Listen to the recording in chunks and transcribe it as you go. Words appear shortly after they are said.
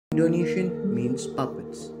Indonesian means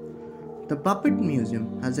puppets. The Puppet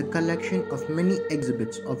Museum has a collection of many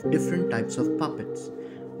exhibits of different types of puppets,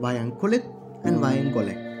 Wayang kulit and Wayang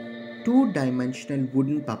golek, two-dimensional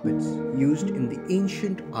wooden puppets used in the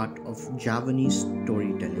ancient art of Javanese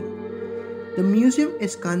storytelling. The museum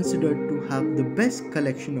is considered to have the best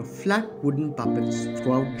collection of flat wooden puppets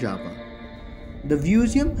throughout Java. The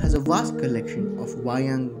museum has a vast collection of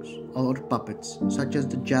wayangs or puppets such as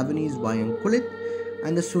the Javanese Wayang kulit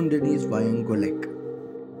and the Sundanese Wayang golek.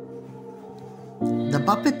 The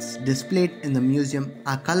puppets displayed in the museum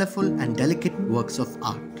are colorful and delicate works of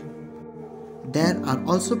art. There are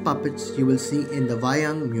also puppets you will see in the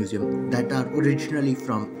Wayang Museum that are originally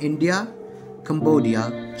from India,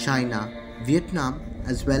 Cambodia, China, Vietnam,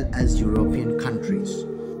 as well as European countries.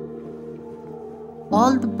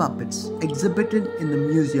 All the puppets exhibited in the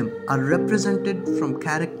museum are represented from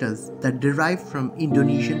characters that derive from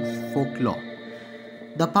Indonesian folklore.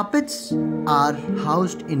 The puppets are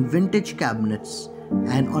housed in vintage cabinets,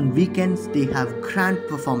 and on weekends they have grand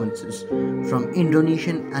performances from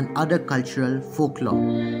Indonesian and other cultural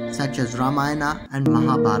folklore such as Ramayana and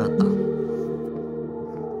Mahabharata.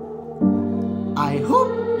 I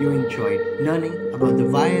hope you enjoyed learning about the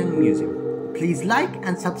Wayang Museum. Please like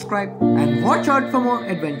and subscribe and watch out for more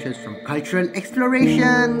adventures from cultural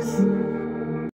explorations.